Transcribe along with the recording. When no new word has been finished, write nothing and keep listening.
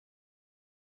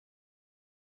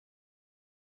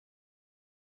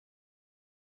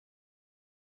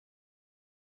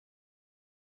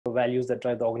values that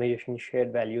drive the organization,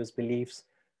 shared values, beliefs,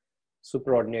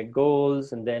 superordinate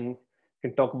goals, and then we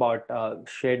can talk about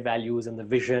shared values and the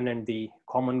vision and the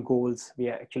common goals. We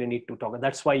actually need to talk.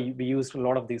 That's why we used a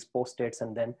lot of these post-its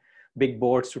and then big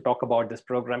boards to talk about this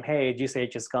program. Hey,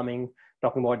 GCH is coming,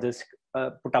 talking about this,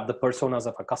 put up the personas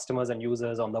of our customers and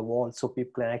users on the wall so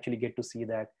people can actually get to see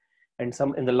that. And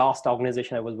some in the last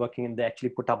organization I was working in, they actually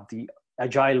put up the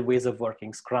agile ways of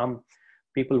working, Scrum,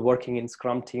 people working in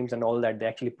Scrum teams and all that. They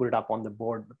actually put it up on the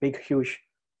board, big, huge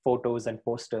photos and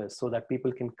posters so that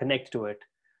people can connect to it,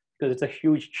 because it's a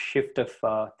huge shift of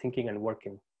thinking and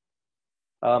working.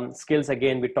 Skills,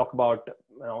 again, we talk about,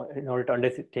 in order to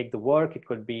undertake the work, it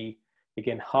could be,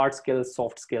 again, hard skills,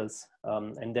 soft skills,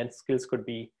 and then skills could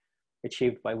be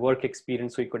achieved by work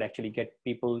experience. So you could actually get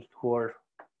people who are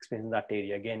experienced in that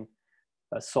area. Again,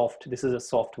 this is a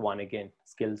soft one, again,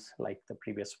 skills like the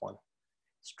previous one.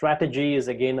 Strategy is,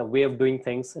 again, a way of doing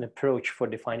things, an approach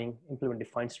for implement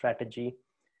defined strategy,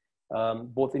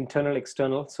 both internal,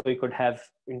 external. So you could have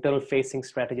internal facing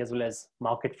strategy as well as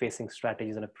market facing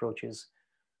strategies and approaches.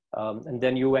 And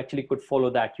then you actually could follow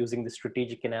that using the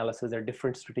strategic analysis. There are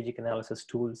different strategic analysis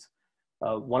tools.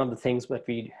 One of the things that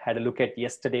we had a look at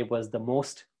yesterday was the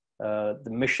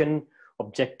mission,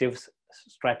 objectives,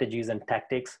 strategies, and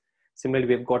tactics.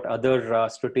 Similarly, we've got other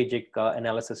strategic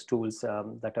analysis tools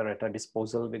that are at our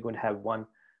disposal. We're going to have one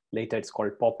later. It's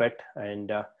called Poppet, and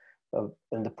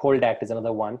the POLDAT is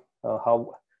another one.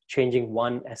 How changing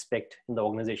one aspect in the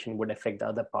organization would affect the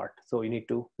other part. So you need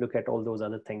to look at all those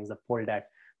other things, the POLDAT,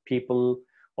 people,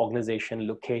 organization,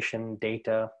 location,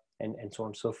 data, and so on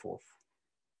and so forth.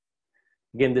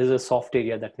 Again, this is a soft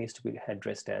area that needs to be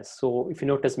addressed as. So if you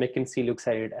notice, McKinsey looks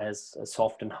at it as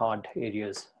soft and hard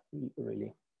areas,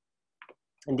 really.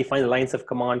 And define the lines of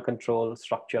command, control,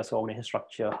 structure, so organization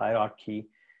structure, hierarchy.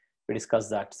 We discussed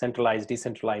that. Centralized,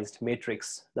 decentralized,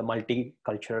 matrix, the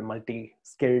multi-cultural,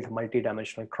 multi-skilled,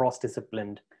 multi-dimensional,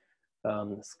 cross-disciplined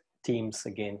teams,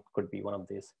 again, could be one of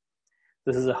these.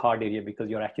 This is a hard area because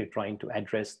you're actually trying to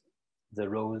address the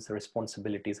roles, the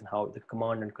responsibilities, and how the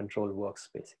command and control works,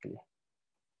 basically.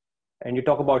 And you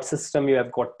talk about system, you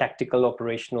have got tactical,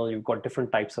 operational, you've got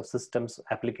different types of systems,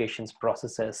 applications,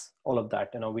 processes, all of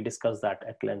that. We discussed that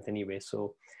at length anyway.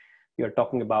 So you're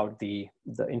talking about the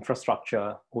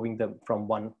infrastructure, moving them from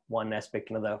one aspect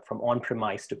to another, from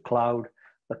on-premise to cloud,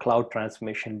 the cloud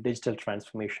transformation, digital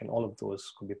transformation, all of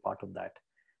those could be part of that.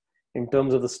 In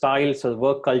terms of the style, so the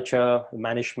work culture,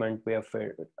 management,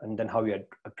 and then how you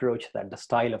approach that, the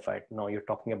style of it. You're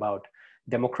talking about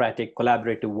democratic,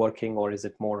 collaborative working, or is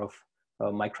it more of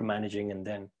micromanaging, and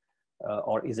then,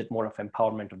 or is it more of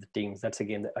empowerment of the teams? That's,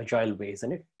 again, the agile ways,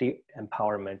 and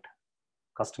empowerment,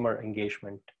 customer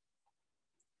engagement.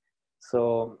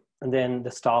 So, and then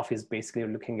the staff is basically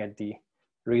looking at the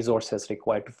resources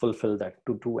required to fulfill that,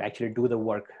 to actually do the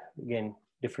work. Again,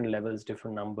 different levels,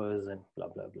 different numbers, and blah,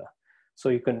 blah, blah. So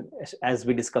you can, as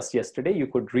we discussed yesterday, you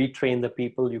could retrain the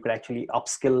people, you could actually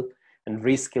upskill and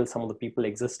reskill some of the people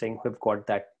existing who've got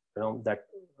that, that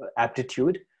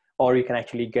aptitude, or you can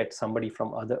actually get somebody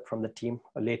from the team,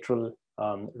 a lateral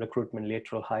recruitment,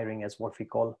 lateral hiring as what we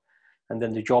call. And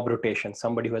then the job rotation,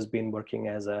 somebody who has been working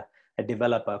as a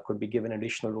developer could be given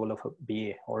additional role of a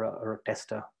BA or a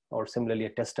tester, or similarly, a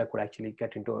tester could actually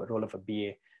get into a role of a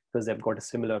BA because they've got a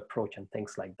similar approach and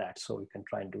things like that. So you can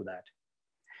try and do that.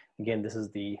 Again, this is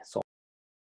the